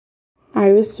I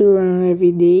used to run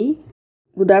every day.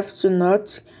 Good after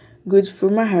not good for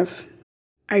my health.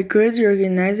 I could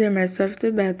organize myself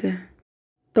the better.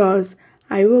 Thus,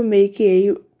 I will make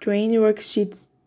a training worksheet